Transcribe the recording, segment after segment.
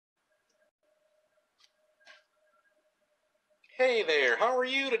Hey there, how are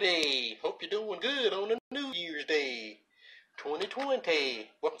you today? Hope you're doing good on the New Year's Day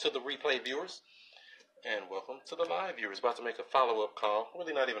 2020. Welcome to the replay viewers, and welcome to the live viewers. About to make a follow-up call.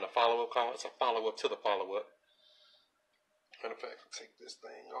 Really not even a follow-up call, it's a follow-up to the follow-up. Matter of fact, I'll take this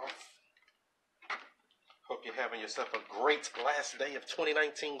thing off. Hope you're having yourself a great last day of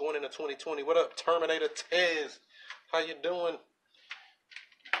 2019 going into 2020. What up, Terminator Tez? How you doing?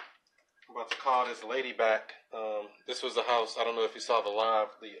 I'm about to call this lady back. This was the house, I don't know if you saw the live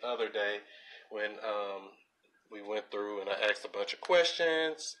the other day when we went through and I asked a bunch of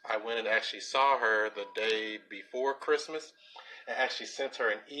questions. I went and actually saw her the day before Christmas. I actually sent her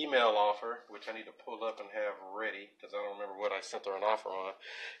an email offer, which I need to pull up and have ready because I don't remember what I sent her an offer on.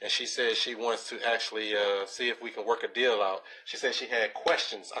 And she said she wants to actually see if we can work a deal out. She said she had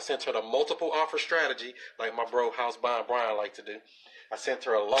questions. I sent her the multiple offer strategy like my bro House Buying Brian like to do. I sent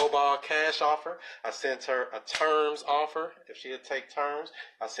her a lowball cash offer. I sent her a terms offer if she would take terms.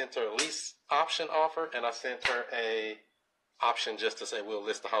 I sent her a lease option offer, and I sent her a option just to say we'll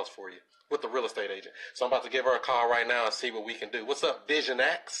list the house for you with the real estate agent. So I'm about to give her a call right now and see what we can do. What's up, Vision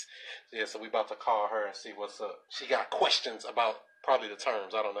X? Yeah, so we about to call her and see what's up. She got questions about probably the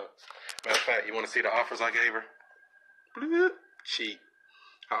terms. I don't know. Matter of fact, you want to see the offers I gave her? Bloop.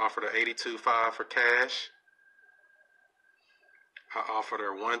 I offered her $82,500 for cash. I offered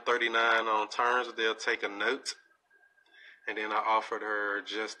her $139 on terms. They'll take a note. And then I offered her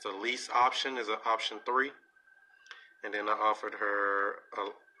just a lease option as an option 3. And then I offered her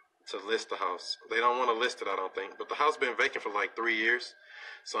to list the house. They don't want to list it, I don't think. But the house been vacant for like 3 years.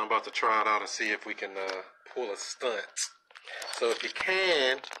 So I'm about to try it out and see if we can pull a stunt. So if you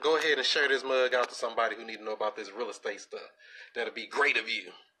can, go ahead and share this mug out to somebody who need to know about this real estate stuff. That'll be great of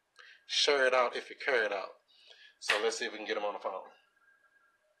you. Share it out if you care it out. So let's see if we can get them on the phone.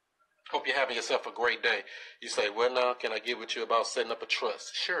 Hope you're having yourself a great day. You say, well, now, can I get with you about setting up a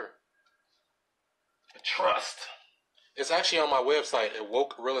trust? Sure. A trust. It's actually on my website at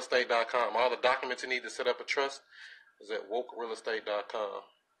wokerealestate.com. All the documents you need to set up a trust is at wokerealestate.com.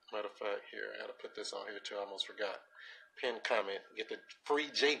 Matter of fact, here, I got to put this on here too. I almost forgot. Pin comment. Get the free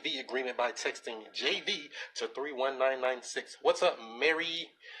JV agreement by texting JV to 31996. What's up, Mary?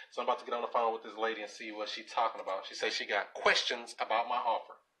 So I'm about to get on the phone with this lady and see what she's talking about. She says she got questions about my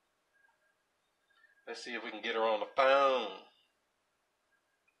offer. Let's see if we can get her on the phone.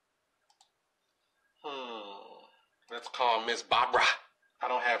 Let's call Miss Barbara. I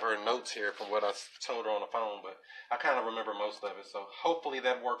don't have her notes here from what I told her on the phone, but I kind of remember most of it. So hopefully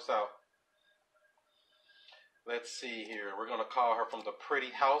that works out. Let's see here. We're going to call her from the Pretty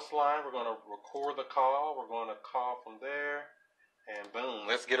House line. We're going to record the call. We're going to call from there. And boom,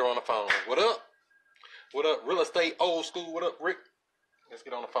 let's get her on the phone. What up? What up, real estate old school? What up, Rick? Let's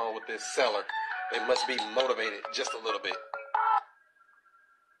get on the phone with this seller. They must be motivated just a little bit.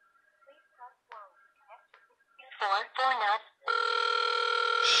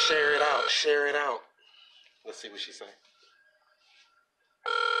 Share it out. Share it out. Let's see what she say.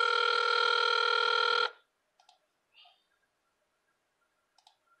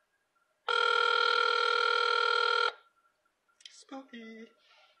 Spooky.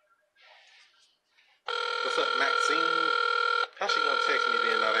 What's up, Maxine? How's she gonna text me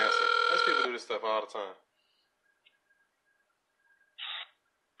then not answer? Those people do this stuff all the time.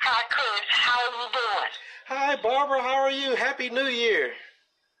 Hi, Chris. How are you doing? Hi, Barbara. How are you? Happy New Year.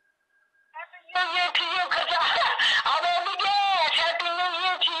 Happy New Year to you, because I'm on the gas. Happy New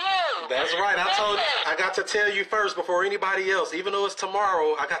Year to you. That's right. I got to tell you first before anybody else. Even though it's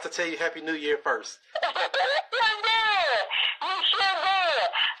tomorrow, I got to tell you Happy New Year first. You sure did. You sure did.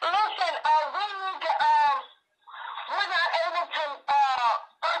 Listen, we need to, we're not able to,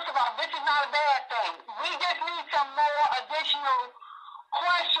 first of all, this is not a bad thing. We just need some more additional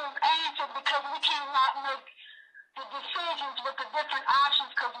questions answered because we cannot make the decisions with the different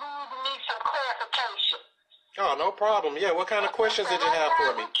options because we need some clarification. Oh, no problem. Yeah, what kind of questions did you have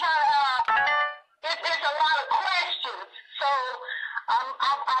for me? It's a lot of questions. So I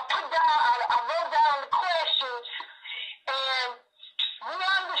wrote down the questions, and we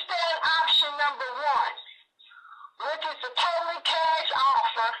understand option number 1, which is a totally cash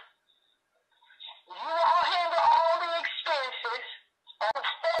offer. You all handle all the expenses. And 4,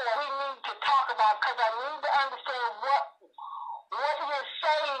 we need to talk about because I need to understand what you're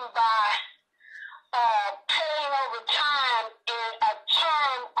saying by paying over time in a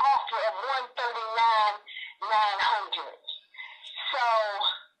term offer of $139,900. So,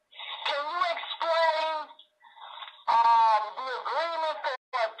 can you explain the agreement for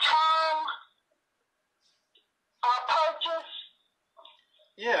a term purchase?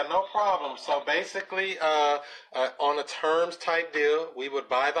 Yeah, Yeah, no problem. So basically, on a terms type deal, we would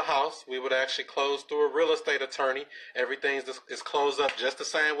buy the house. We would actually close through a real estate attorney. Everything is closed up just the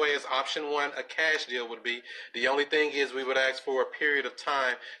same way as option one, a cash deal would be. The only thing is we would ask for a period of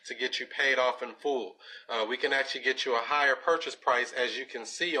time to get you paid off in full. We can actually get you a higher purchase price, as you can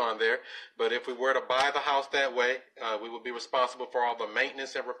see on there. But if we were to buy the house that way, we would be responsible for all the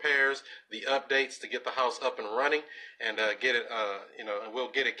maintenance and repairs, the updates to get the house up and running, and get it, and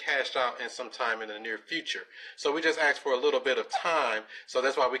we'll get it cashed out in some time in the near future. So we just ask for a little bit of time. So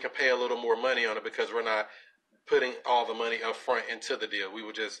that's why we can pay a little more money on it, because we're not putting all the money up front into the deal. We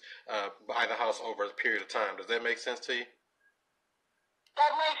would just buy the house over a period of time. Does that make sense to you?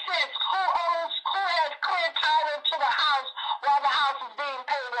 That makes sense. Who has clear title to the house while the house is being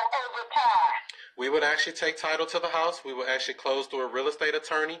paid over time? We would actually take title to the house. We would actually close through a real estate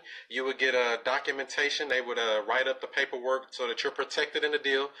attorney. You would get a documentation. They would write up the paperwork so that you're protected in the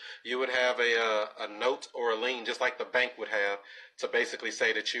deal. You would have a note or a lien, just like the bank would have, to basically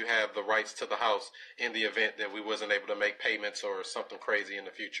say that you have the rights to the house in the event that we wasn't able to make payments or something crazy in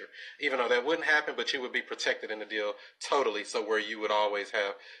the future. Even though that wouldn't happen, but you would be protected in the deal totally, so where you would always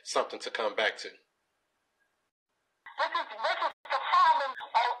have something to come back to. This is the problem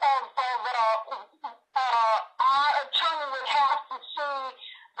our attorney would have to see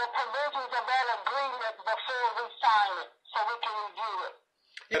the provisions of that agreement before we sign it, so we can review it.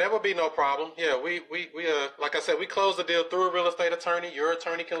 Yeah, that would be no problem. Yeah, we like I said, we close the deal through a real estate attorney. Your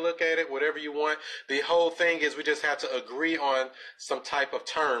attorney can look at it, whatever you want. The whole thing is we just have to agree on some type of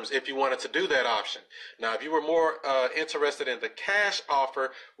terms if you wanted to do that option. Now, if you were more interested in the cash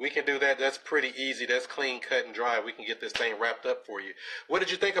offer, we can do that. That's pretty easy. That's clean, cut, and dry. We can get this thing wrapped up for you. What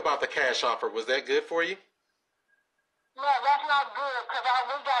did you think about the cash offer? Was that good for you? No, that's not good, because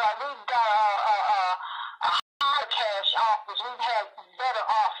we got a high cash offers. We've had better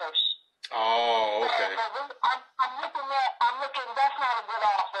offers. Oh, okay. I'm looking. That's not a good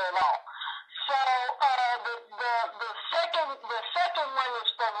offer at all. So the second one is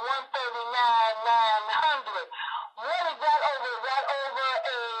for $139,900. What is that over? Is that over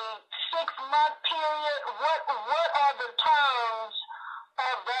a 6-month period? What are the terms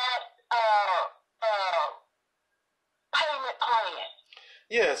of that payment plan?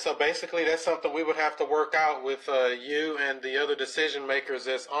 Yeah, so basically that's something we would have to work out with you and the other decision makers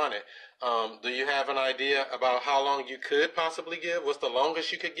that's on it. Do you have an idea about how long you could possibly give? What's the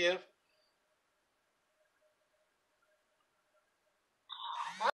longest you could give?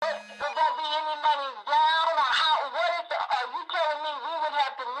 Would that be any money down, or are you telling me we would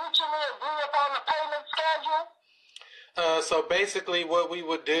have to mutually agree upon the payment schedule? So basically what we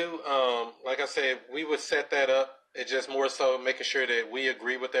would do, like I said, we would set that up. It's just more so making sure that we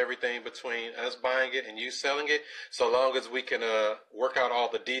agree with everything between us buying it and you selling it, so long as we can work out all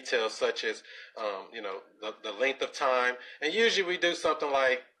the details, such as, the length of time. And usually we do something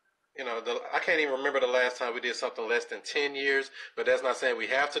like, I can't even remember the last time we did something less than 10 years, but that's not saying we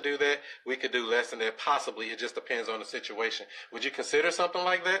have to do that. We could do less than that, possibly. It just depends on the situation. Would you consider something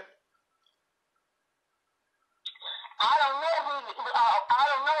like that? I don't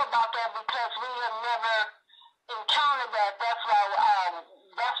know about that, because we have never encountered that. That's why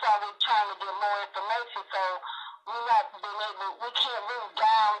we're trying to get more information. So we can't move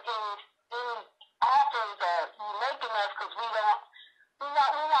down any offers that you're making us, because we're not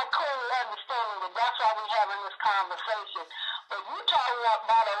clearly understanding it. That's why we're having this conversation. But you're talking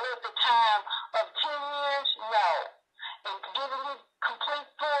about a length of time of 10 years? No. And giving you complete,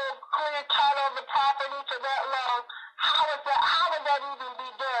 full, clear title of the property for that long, how would that even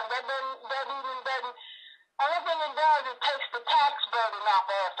be done? That doesn't. Only thing it does is takes the tax burden off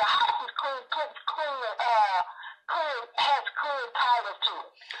of us. The house is has clear title to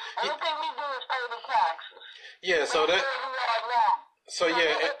it. Only thing we do is pay the taxes. Yeah, so that. So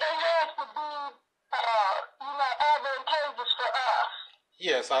yeah. It has to be, advantageous for us.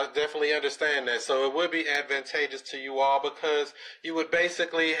 Yes, I definitely understand that. So it would be advantageous to you all, because you would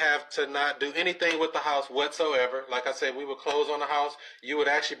basically have to not do anything with the house whatsoever. Like I said, we would close on the house. You would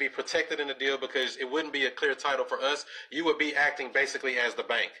actually be protected in the deal, because it wouldn't be a clear title for us. You would be acting basically as the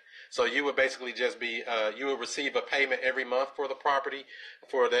bank. So you would basically just be, you would receive a payment every month for the property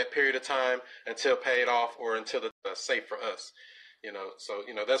for that period of time until paid off, or until it's safe for us. So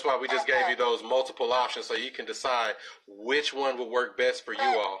that's why we just gave you those multiple options, so you can decide which one would work best for you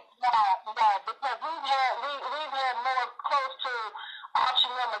all. No, because we've had more close to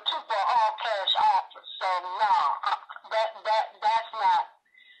option number 2 for all cash offers. So no, that's not.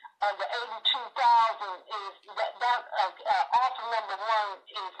 The 82,000 is that offer number 1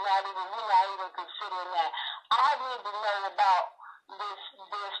 is not even. We're not even considering that. I need to know about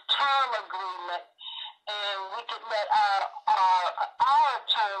this term agreement, and we could let our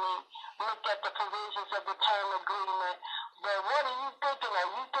attorney look at the provisions of the term agreement. But what are you thinking? Are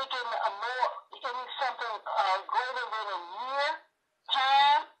you thinking something greater than a year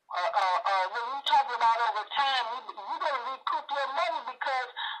time? Or when you talking about over time, you're going to recoup your money, because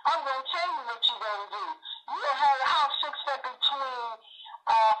I'm going to tell you what you're going to do. You're going to have a house fixed up between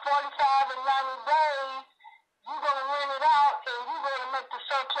 45 and 90 days. You're going to rent it out, and you're going to make the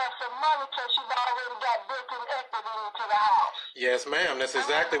surplus of money because you've already got built-in equity into the house. Yes, ma'am. That's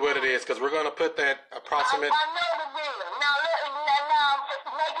exactly what it is, because we're going to put that approximate... I know the deal. Now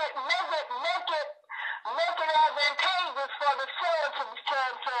make it advantageous for the seller to do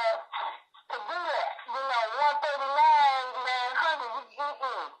that. 139, 900.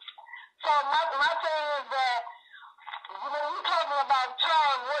 So my thing is that, when you're talking about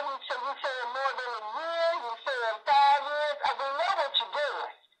term, what you saying more than a year? You saying 5 years? I don't know what you're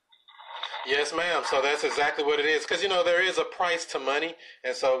doing. Yes, ma'am. So that's exactly what it is. Because, there is a price to money.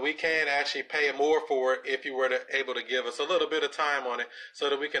 And so we can actually pay more for it if you were able to give us a little bit of time on it, so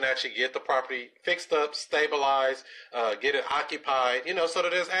that we can actually get the property fixed up, stabilized, get it occupied, so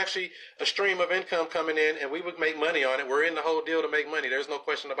that there's actually a stream of income coming in, and we would make money on it. We're in the whole deal to make money. There's no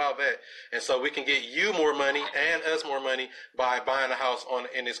question about that. And so we can get you more money and us more money by buying a house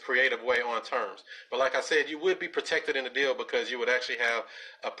in this creative way on terms. But like I said, you would be protected in the deal, because you would actually have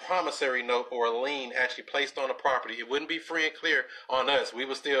a promissory note or a lien actually placed on the property. It wouldn't be free and clear on us. We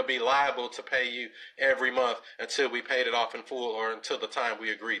would still be liable to pay you every month until we paid it off in full, or until the time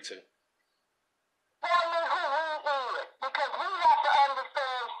we agreed to. Tell me who we is, because we have to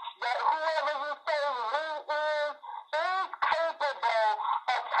understand that whoever you say we is capable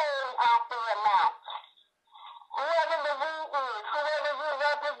of paying off the amount. Whoever the we is, whoever you're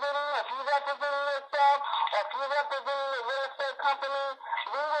representing, if you're representing yourself, or if you're representing a real estate company,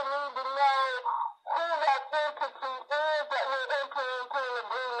 we would need to know who that entity is that we're entering into an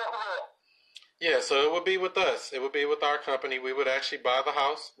agreement with. Yeah, so it would be with us. It would be with our company. We would actually buy the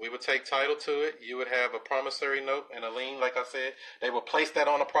house. We would take title to it. You would have a promissory note and a lien, like I said. They would place that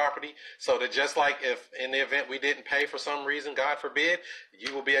on the property, so that just like if in the event we didn't pay for some reason, God forbid,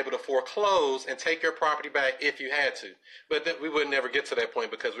 you will be able to foreclose and take your property back if you had to. But we would never get to that point,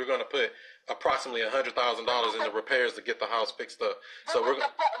 because we're going to put approximately $100,000 in the repairs to get the house fixed up. So we're this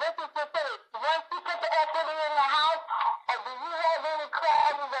is the thing. Once you put the equity in the house, or do you have any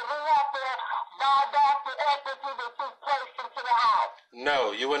clauses that we have to buy back the equity that you placed into the house?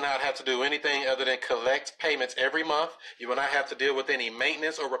 No, you would not have to do anything other than collect payments every month. You would not have to deal with any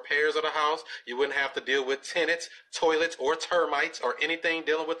maintenance or repairs of the house. You wouldn't have to deal with tenants, toilets, or termites, or anything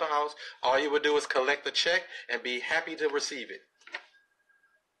dealing with the house. All you would do is collect the check and be happy to receive it.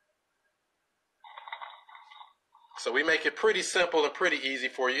 So we make it pretty simple and pretty easy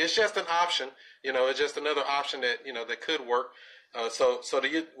for you. It's just an option, it's just another option that, that could work. So how do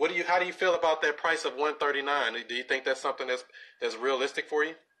you feel about that price of $139? Do you think that's something that's realistic for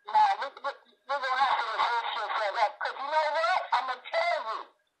you? No, we're going to have to negotiate that, because you know what? I'm going to tell you.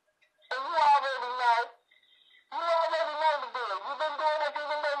 And you already know. You already know the deal. You've been doing it,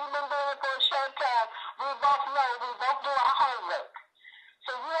 even though you've been doing it for a short time. We both know. We both do our homework.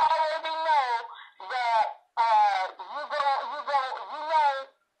 So you already know that you know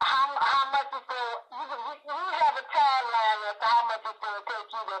how much it's going. You have a timeline as to how much it's going to take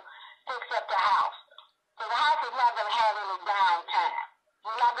you to fix up the house. So the house is not going to have any downtime.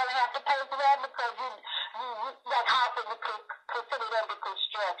 You're not going to have to pay for that, because that house will be considered under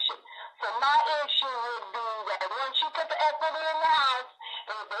construction. So my issue would be that once you put the equity in the house,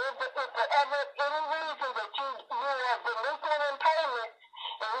 and if for ever any reason that you have delinquent in payment,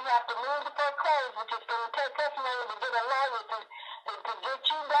 and we have to move the foreclosure, which is going to take us money to get a lawyer to get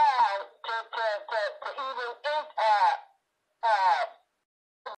you down to even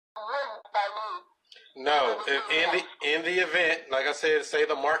by me. No, in the event, like I said, say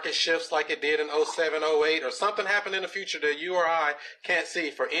the market shifts like it did in 07, 08, or something happened in the future that you or I can't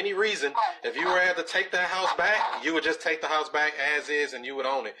see for any reason, if you were able to take that house back, you would just take the house back as is, and you would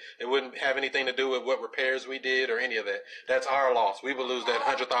own it. It wouldn't have anything to do with what repairs we did or any of that. That's our loss. We would lose that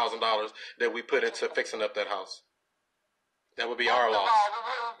 $100,000 that we put into fixing up that house. That would be our loss.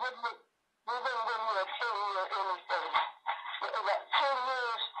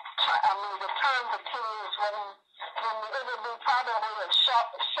 The term of 2 years, when it would be probably a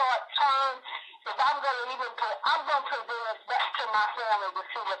short term, if I'm going to present it back to my family to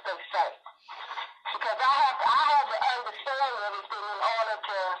see what they say. Because I have to understand everything in order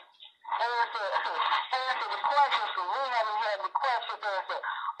to answer the questions, and we haven't had the questions answered.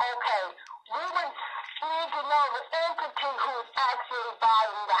 Okay, need to know the entity who is actually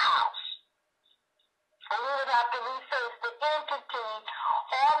buying the house. And we would have to research the entity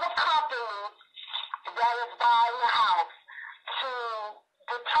or the company that is buying the house to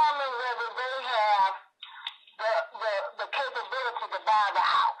determine whether they have the capability to buy the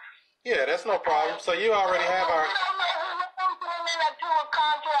house. Yeah, that's no problem. So you already have our... We don't know who we're entering into a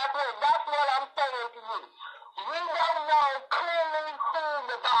contract with. That's what I'm saying to you. We don't know clearly who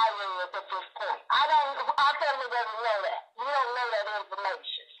the buyer is at this point. Our family doesn't know that. We don't know that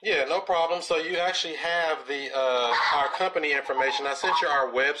information. Yeah, no problem. So you actually have the our company information. I sent you our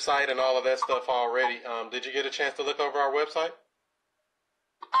website and all of that stuff already. Did you get a chance to look over our website? Is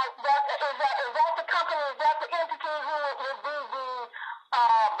that the company? Is that the entity who would be the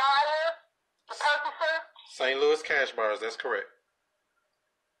buyer, the purchaser? St. Louis Cash Buyers. That's correct.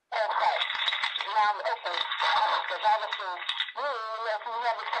 Okay. Now, okay. Because obviously, we don't even know if we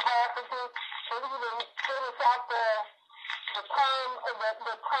have the capacity to even finish out the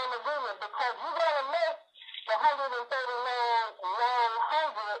claim agreement, because you're going to make the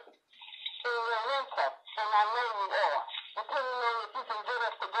 $139,900 in your income, and I know you are. Depending on if you can get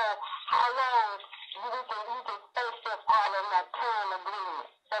us to go, how long you can face this all in that claim agreement.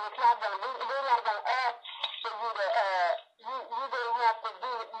 But it's not going to, we're not going to ask for you to, you don't have to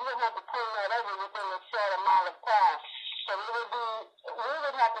turn that over within a short amount of time. So we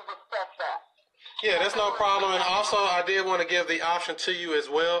would have to discuss that. Yeah, that's no problem. And also, I did want to give the option to you as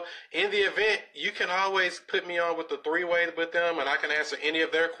well. In the event, you can always put me on with the three-way with them, and I can answer any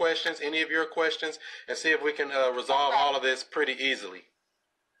of their questions, any of your questions, and see if we can resolve all of this pretty easily.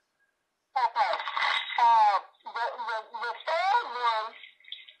 Okay. The third one,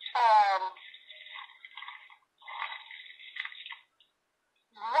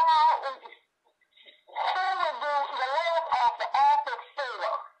 who would do the last offer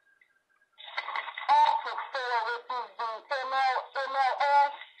sale? Offer sale, which is the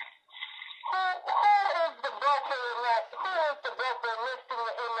MLS. Who is the broker in that? Who is the broker listing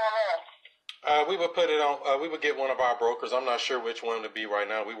the MLS? We would put it on. We would get one of our brokers. I'm not sure which one to be right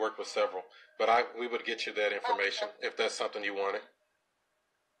now. We work with several, but we would get you that information if that's something you wanted.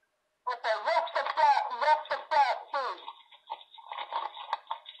 Okay, what's the flat fee?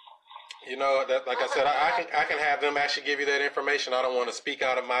 You know, that, like I said, I can have them actually give you that information. I don't want to speak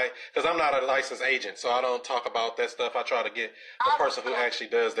out of because I'm not a licensed agent, so I don't talk about that stuff. I try to get the person who actually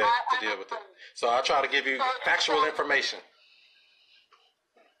does that to deal with it. So I try to give you factual information.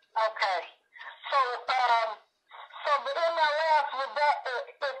 Okay. So the MLS, would that,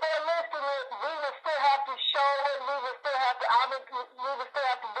 if they're listing it, we would still have to show it, we would still have to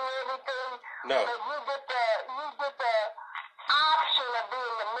do everything. No. But you get the option of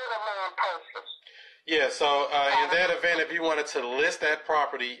being the middleman person. Yeah, so in that event, if you wanted to list that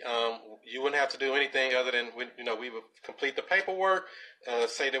property, you wouldn't have to do anything other than, we would complete the paperwork,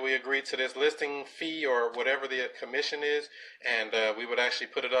 say that we agreed to this listing fee or whatever the commission is, and we would actually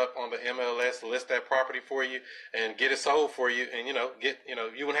put it up on the MLS, list that property for you, and get it sold for you, and, you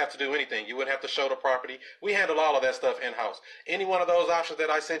wouldn't have to do anything. You wouldn't have to show the property. We handle all of that stuff in-house. Any one of those options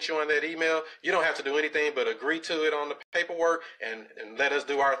that I sent you on that email, you don't have to do anything but agree to it on the paperwork and let us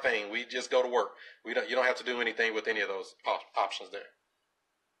do our thing. We just go to work. You don't have to do anything with any of those options there.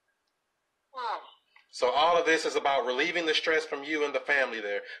 So all of this is about relieving the stress from you and the family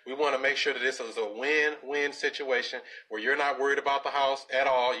there. We want to make sure that this is a win-win situation where you're not worried about the house at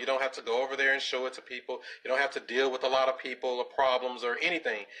all. You don't have to go over there and show it to people. You don't have to deal with a lot of people or problems or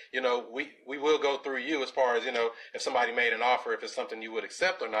anything. We will go through you as far as, if somebody made an offer, if it's something you would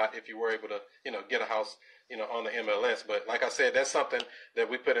accept or not, if you were able to, get a house, on the MLS. But like I said, that's something that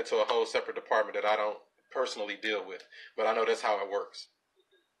we put into a whole separate department that I don't personally deal with. But I know that's how it works.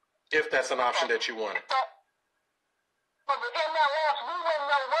 If that's an option that you wanted. For the MLS, we wouldn't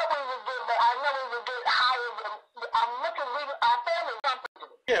know what we would do, but I know we would get higher than, I'm looking, our family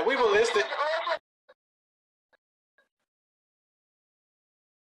company. Yeah, we will list it.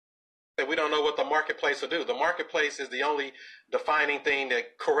 We don't know what the marketplace will do. The marketplace is the only defining thing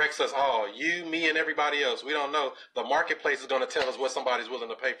that corrects us all. You, me, and everybody else. We don't know. The marketplace is going to tell us what somebody's willing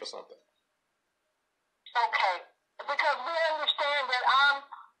to pay for something. Okay. Because we understand that I'm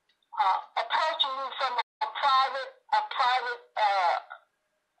approaching you from a private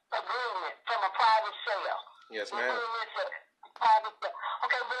agreement, from a private sale. Yes, ma'am. Private sale.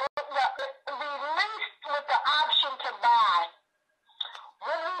 Okay, the lease with the option to buy,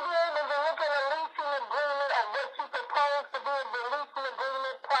 will we be able to look at a leasing agreement or what you propose to be the leasing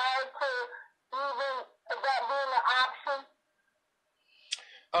agreement prior to even that being an option?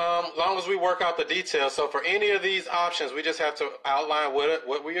 long as we work out the details. So for any of these options, we just have to outline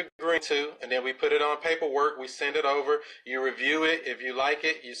what we agree to, and then we put it on paperwork. We send it over. You review it. If you like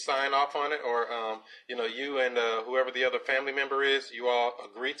it, you sign off on it, or you and whoever the other family member is, you all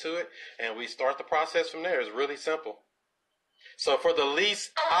agree to it, and we start the process from there. It's really simple. So for the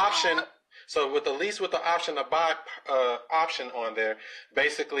lease option. So with the lease with the option to buy option on there,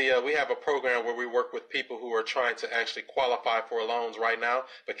 basically we have a program where we work with people who are trying to actually qualify for loans right now,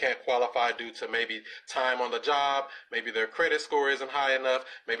 but can't qualify due to maybe time on the job, maybe their credit score isn't high enough,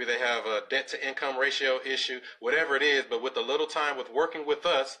 maybe they have a debt to income ratio issue, whatever it is. But with a little time with working with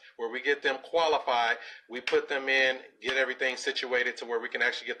us, where we get them qualified, we put them in, get everything situated to where we can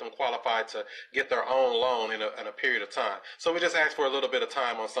actually get them qualified to get their own loan in a period of time. So we just ask for a little bit of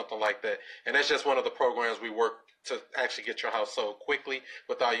time on something like that. And that's just one of the programs we work to actually get your house sold quickly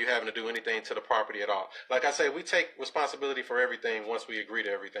without you having to do anything to the property at all. Like I say, we take responsibility for everything once we agree to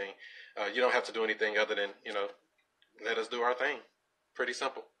everything. You don't have to do anything other than, let us do our thing. Pretty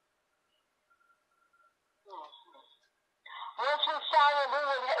simple. Once we sign it, we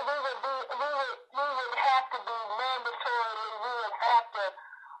would have to be mandatory. We would have to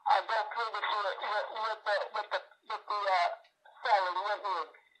go through this with the selling, wouldn't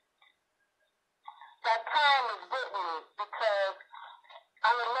we? That time is good news because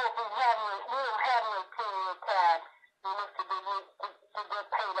I don't know if we don't have any period of time. We need to get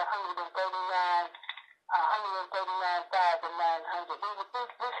paid $139,900.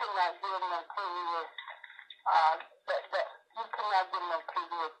 We cannot give them a period. You cannot give them a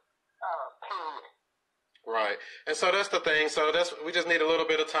period. Right. And so that's the thing. So we just need a little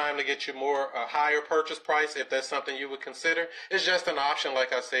bit of time to get you a higher purchase price if that's something you would consider. It's just an option,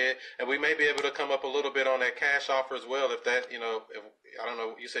 like I said, and we may be able to come up a little bit on that cash offer as well. If that, if I don't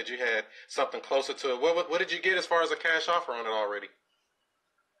know, you said you had something closer to it. What did you get as far as a cash offer on it already?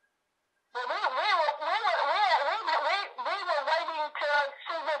 Well, we were waiting to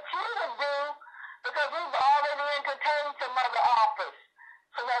see what you would do because we've already entertained some other offers.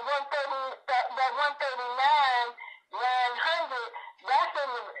 So that 139, 900, that's in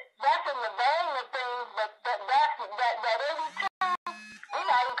the vein of things, but that 82, we're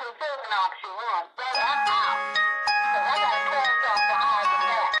not even considering option one. But I'm out. Because I got a cash offer higher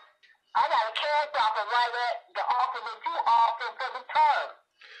than that. I got a cash offer right at the offer that you offered for the term.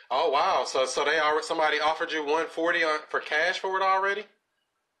 Oh wow! So somebody offered you 140 for cash for it already?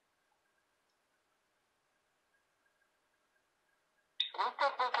 We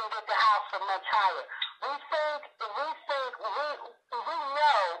think we can get the house for much higher. We know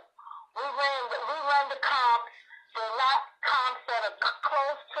we run the comps. They're not comps that are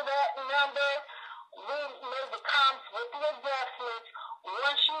close to that number. We made the comps with the adjustments.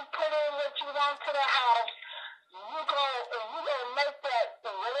 Once you put in what you want to the house, you're gonna make that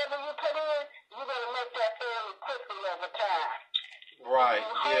whatever you put in, you're gonna make that fairly quickly over time. Right.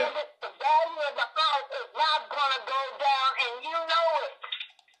 Yeah. The value of the house is not gonna go down, and you know it.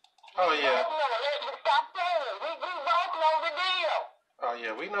 Oh yeah. Stop saying we both know the deal. Oh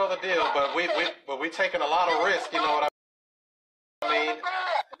yeah, we know the deal, but we taking a lot of risk. You know what I mean?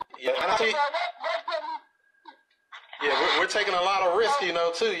 Yeah. And I see. Yeah, we're taking a lot of risk,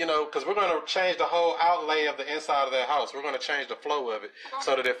 too, because we're going to change the whole outlay of the inside of that house. We're going to change the flow of it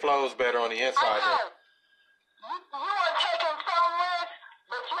so that it flows better on the inside. You are taking some risk,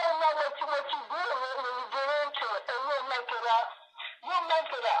 but you don't know what you do when you get into it, and you'll make it up. You'll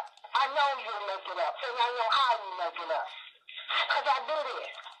make it up. I know you'll make it up, and I know how you make it up, because I do this.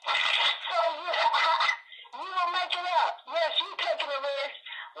 So you will make it up. Yes, you're taking a risk.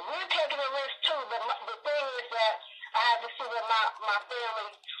 We're taking a risk, too, but the thing is that I have to see what my family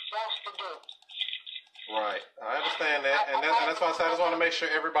wants to do. Right. I understand that. And that's why I said I just want to make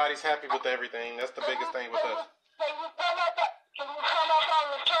sure everybody's happy with everything. That's the biggest thing with us. Can you come up on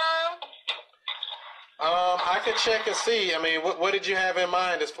the term? I could check and see. I mean, what did you have in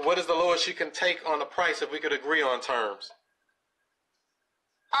mind? What is the lowest you can take on the price if we could agree on terms?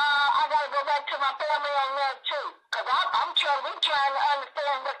 I got to go back to my family on that, too. Because we're trying to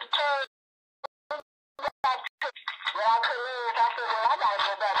understand what the term is. When I couldn't lose, I said, well, I got to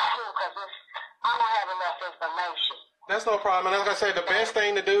go back to you because I don't have enough information. That's no problem. And like I said, the best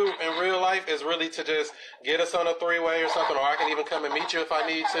thing to do in real life is really to just get us on a three-way or something, or I can even come and meet you if I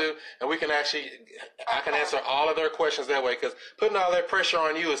need to, and I can answer all of their questions that way, because putting all that pressure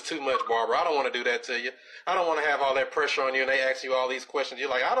on you is too much, Barbara. I don't want to do that to you. I don't want to have all that pressure on you, and they ask you all these questions. You're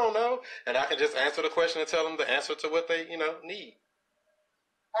like, I don't know, and I can just answer the question and tell them the answer to what they, need.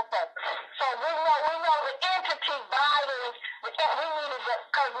 Okay. So we know the entity buyers, we needed to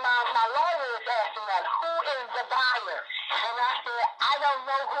because my lawyer is asking that, who is the buyer? And I said, I don't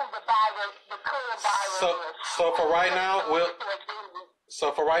know who the buyer, the current buyer is. So for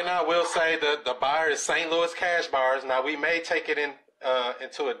right now, we'll say the buyer is St. Louis Cash Buyers. Now, we may take it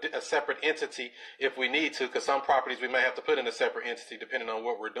into a separate entity if we need to, because some properties we may have to put in a separate entity depending on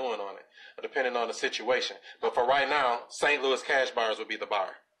what we're doing on it, or depending on the situation. But for right now, St. Louis Cash Buyers would be the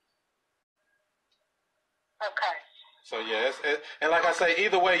buyer. Okay. So yeah, and like I say,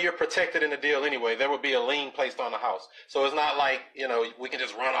 either way, you're protected in the deal anyway. There would be a lien placed on the house, so it's not like we can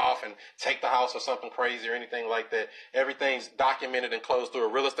just run off and take the house or something crazy or anything like that. Everything's documented and closed through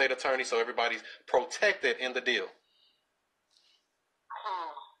a real estate attorney, so everybody's protected in the deal.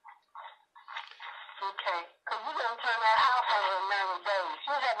 Okay, because you're going to turn that house over in 90 days.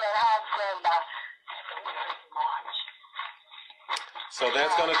 You have that house done by March. So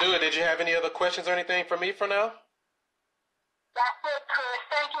that's going to do it. Did you have any other questions or anything for me for now? That's it, Chris.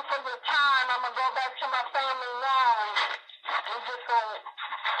 Thank you for your time. I'm going to go back to my family now, and we're just going to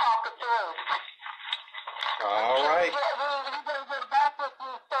talk it through. All right. We're going to get back with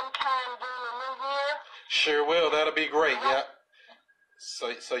you sometime during the new year? Sure will. That'll be great. Yeah.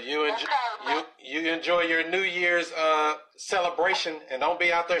 So you enjoy your New Year's celebration, and don't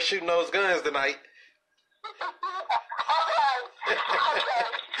be out there shooting those guns tonight. Okay.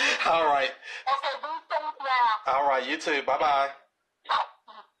 All right. Okay, do things now. All right, you too. Bye-bye.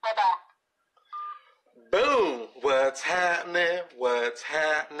 Bye-bye. Boom. What's happening? What's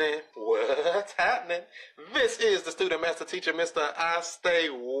happening? What's happening? This is the student master teacher, Mr. I Stay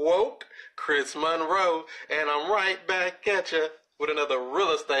Woke, Chris Monroe, and I'm right back at you with another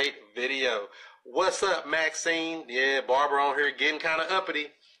real estate video. What's up, Maxine? Yeah, Barbara on here getting kind of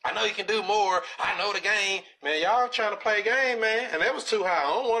uppity. I know you can do more. I know the game. Man, y'all trying to play a game, man. And that was too high.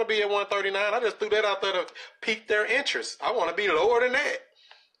 I don't want to be at 139. I just threw that out there to pique their interest. I want to be lower than that,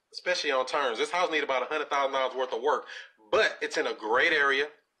 especially on terms. This house needs about $100,000 worth of work, but it's in a great area.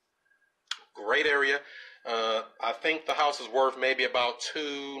 Great area. I think the house is worth maybe about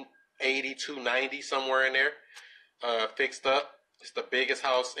 $280,000, $290,000, somewhere in there. Fixed up. It's the biggest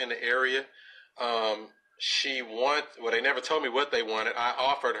house in the area. They never told me what they wanted. I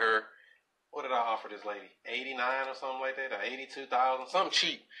offered her, what did I offer this lady? 89 or something like that, or 82,000, something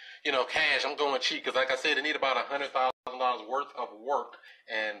cheap. Cash. I'm going cheap because, like I said, they need about $100,000 worth of work.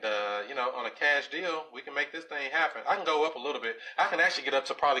 And, on a cash deal, we can make this thing happen. I can go up a little bit. I can actually get up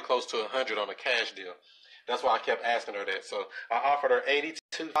to probably close to 100 on a cash deal. That's why I kept asking her that. So I offered her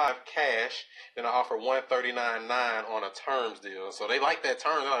 $82,500 cash, then I offered $139,900 on a terms deal. So they like that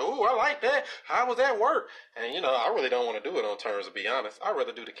terms. They're like, ooh, I like that. How does that work? And I really don't want to do it on terms, to be honest. I'd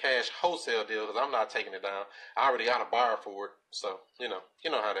rather do the cash wholesale deal because I'm not taking it down. I already got a buyer for it. So, you know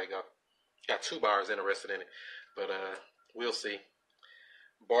how that go. Got two buyers interested in it. But we'll see.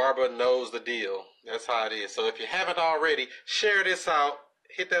 Barbara knows the deal. That's how it is. So if you haven't already, share this out.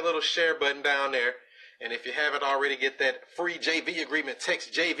 Hit that little share button down there. And if you haven't already, get that free JV agreement.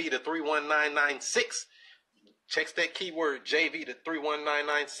 Text JV to 31996. Text that keyword JV to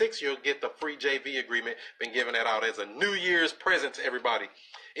 31996. You'll get the free JV agreement. Been giving that out as a New Year's present to everybody.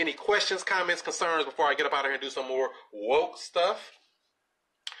 Any questions, comments, concerns before I get up out of here and do some more woke stuff?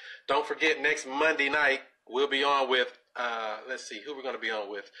 Don't forget, next Monday night, we'll be on with, let's see, who we're going to be on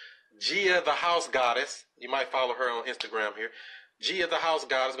with. Gia, the House Goddess. You might follow her on Instagram here. Gia, the House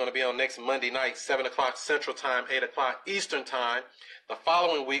Goddess, is going to be on next Monday night, 7 o'clock Central Time, 8 o'clock Eastern Time. The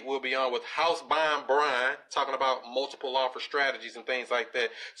following week, we'll be on with House Buying Brian, talking about multiple offer strategies and things like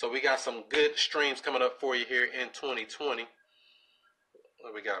that. So we got some good streams coming up for you here in 2020.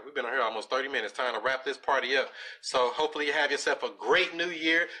 What we got? We've been on here almost 30 minutes. Time to wrap this party up. So hopefully you have yourself a great new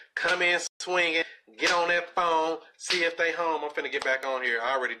year. Come in swinging. Get on that phone. See if they home. I'm finna get back on here.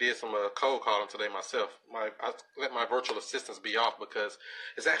 I already did some cold calling today myself. I let my virtual assistants be off because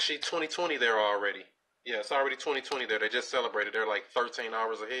it's actually 2020 there already. Yeah, it's already 2020 there. They just celebrated. They're like 13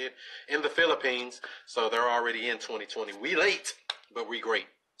 hours ahead in the Philippines. So they're already in 2020. We late, but we great.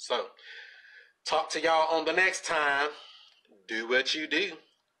 So talk to y'all on the next time. Do what you do.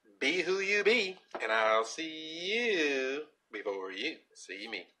 Be who you be. And I'll see you before you see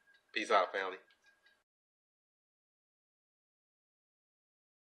me. Peace out, family.